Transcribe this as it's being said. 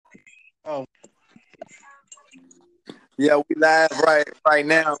Oh, Yeah, we live right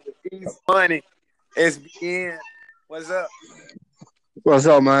now with Easy Money, SBN. What's up? what's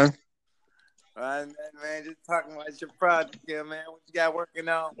up, man? Man, just talking about your project here, man. What you got working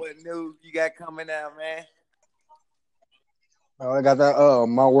on? What news you got coming out, man? I got that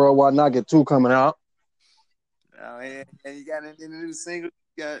my Worldwide Knocket 2 coming out. And you got any new singles?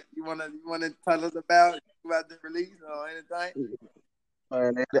 You wanna tell us about the release or anything?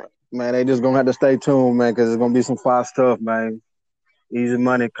 Man, they just gonna have to stay tuned, man, because it's gonna be some fire stuff, man. Easy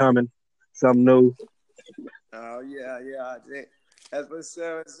money coming, something new. Oh yeah. That's what's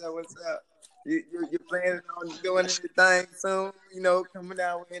up. What's up? You planning on doing anything soon? Coming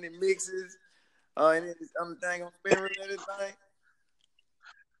out with any mixes or any something on spin or anything?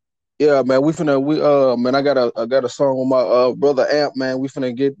 Yeah, man, man, I got a song with my brother Amp, man. We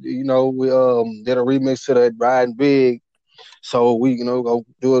finna get, we did a remix to that Riding Big. So we, go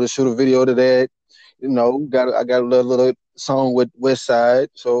do it, shoot a video to that. I got a little song with West Side.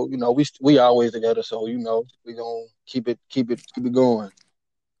 So, we always together. So, we gonna keep it going.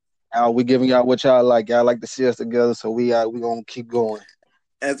 We giving y'all what y'all like. Y'all like to see us together. So we gonna keep going.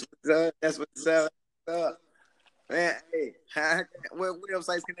 That's what's up. That's what's up. Man, hey, what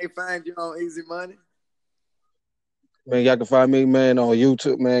websites can they find you on Easy Money? Man, y'all can find me, man, on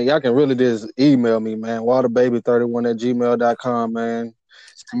YouTube, man. Y'all can really just email me, man. Waterbaby31 at gmail.com, man.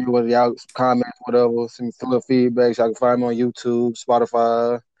 Send me what y'all comments, whatever. Send me full feedback. Y'all can find me on YouTube,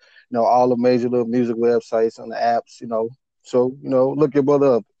 Spotify, all the major little music websites and the apps, So, look your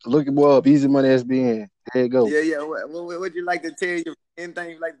brother up. Look your boy up. Easy Money SBN. There you go. Yeah. What you like to tell your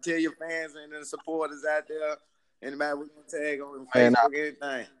anything you like to tell your fans and the supporters out there? Anybody we gonna tag on Man, Facebook,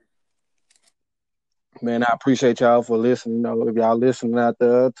 anything? I appreciate y'all for listening. If y'all listening out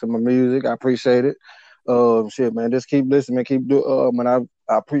there to my music, I appreciate it. Shit, man, just keep listening, man. Keep do. Man, I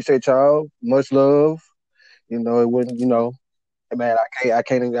appreciate y'all. Much love. It wouldn't. Man, I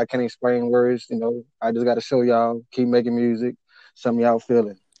can't explain words. I just got to show y'all. Keep making music. Some of y'all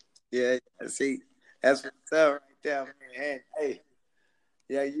feeling. Yeah, see, that's what's up right there, man. Hey,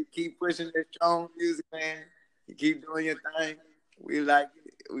 yeah, you keep pushing that strong music, man. You keep doing your thing. We like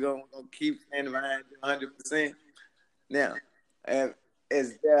it. We're gonna keep standing behind you 100%. Now, uh,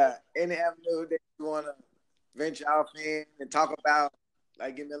 is there any avenue that you wanna venture off in and talk about?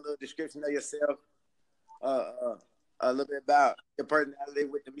 Like, give me a little description of yourself, uh, uh, a little bit about your personality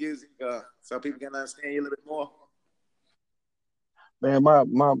with the music, so people can understand you a little bit more. Man,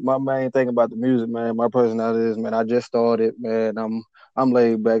 my main thing about the music, man, my personality is, man, I just started, man. I'm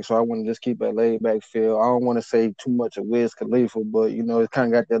laid back, so I want to just keep that laid back feel. I don't want to say too much of Wiz Khalifa, but it kind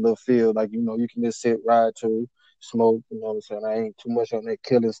of got that little feel, like you can just sit, ride to, smoke. You know what I'm saying? I ain't too much on that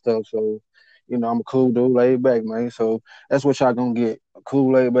killing stuff, so I'm a cool dude, laid back, man. So that's what y'all gonna get, a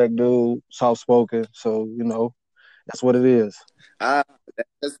cool, laid back dude, soft spoken. So that's what it is. Ah,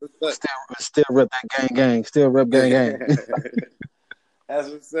 that's what's Still rep that gang, still rep up. gang gang. That's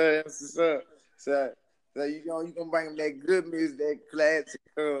what's up. That's what's up. So, so you gonna bring them that good music, that classic,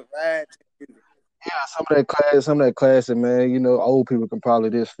 right? Yeah, some of that classic, man. Old people can probably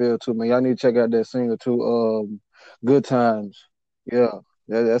just feel too, man. Y'all need to check out that singer too. Good Times. Yeah,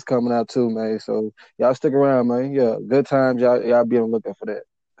 that's coming out too, man. So y'all stick around, man. Yeah, Good Times. Y'all be on the lookout for that,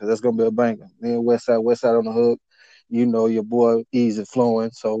 cause that's gonna be a banger. Me and West Side on the hook. Your boy Easy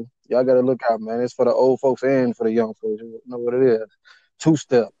flowing. So y'all gotta look out, man. It's for the old folks and for the young folks. You know what it is. Two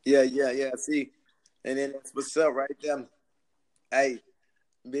step. Yeah. See, and then that's what's up right there. Hey,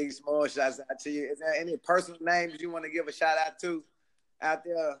 big small shouts out to you. Is there any personal names you want to give a shout out to out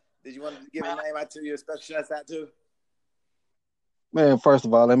there? Did you want to give a name out to you, a special shout out to? Man, first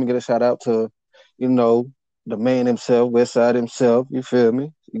of all, let me get a shout out to, you know, the man himself, Westside himself. You feel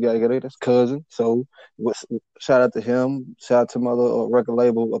me? You gotta get it. That's cousin. So, shout out to him. Shout out to my other record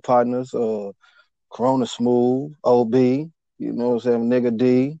label partners, Corona Smooth, OB. You know what I'm saying? Nigga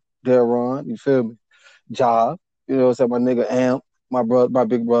D, Deron. You feel me? Job. You know what I'm saying? My nigga Amp, my brother, my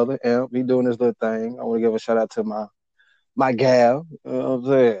big brother Amp. He doing his little thing. I want to give a shout out to my gal. You know what I'm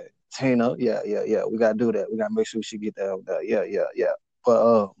saying? Tina, yeah. We gotta do that. We gotta make sure she get that out there. Yeah.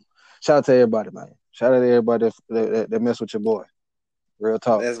 But shout out to everybody, man. Shout out to everybody that mess with your boy. Real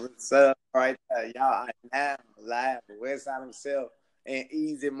talk. That's what's up right there. Y'all are now live with Westside himself and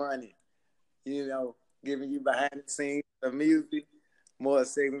Easy Money. Giving you behind the scenes of music. More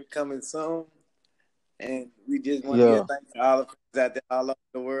segments coming soon. And we just want to give Yeah, thanks to all the friends out there all over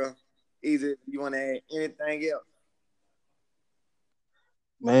the world. Easy, you want to add anything else?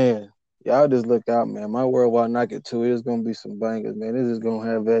 man. Y'all just look out, man. My worldwide knock it too. It's gonna be some bangers, man. This is gonna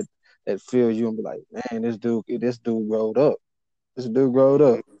have that feel you and be like, man, this dude growed up. This dude growed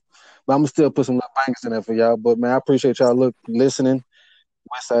up. But I'm gonna still put some little bangers in there for y'all. But man, I appreciate y'all listening.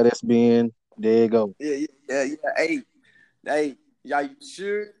 Westside SBN. There you go. Yeah. Hey, y'all, you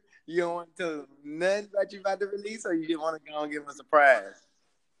sure you don't want to tell them nothing about you about to release, or you just want to go and give them a surprise?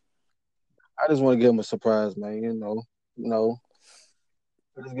 I just want to give him a surprise, man. Just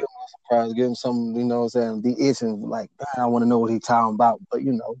give him a surprise, give him something. You know what I'm saying? Be itching like, "Damn, I want to know what he's talking about." But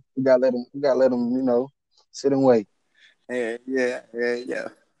we gotta let him, sit and wait. Yeah.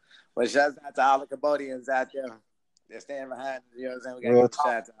 Well, shouts out to all the Cambodians out there that stand behind us. You know what I'm saying? We got to Real give a talk.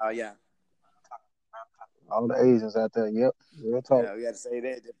 shout out to all y'all. All the Asians out there. Yep. Real talk. Yeah, we got to say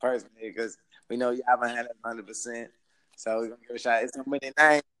that personally because we know y'all behind us 100%. So we're going to give a shout out. It's so many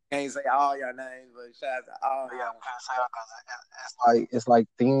names. Can't say all y'all names, but shout out to all Yeah, y'all. I'm trying to say that 'cause it's like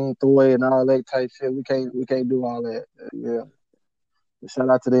theme through and all that type shit. We can't do all that. Yeah. Shout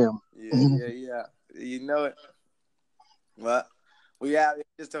out to them. Yeah. You know it. Well, we out.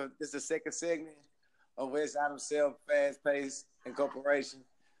 Just a second segment of West Adam Self Fast Pace Incorporation.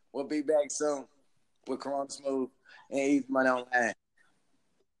 We'll be back soon with Corona Smooth and Easy Money Online.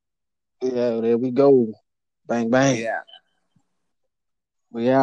 Yeah, there we go. Bang bang. We out. We out.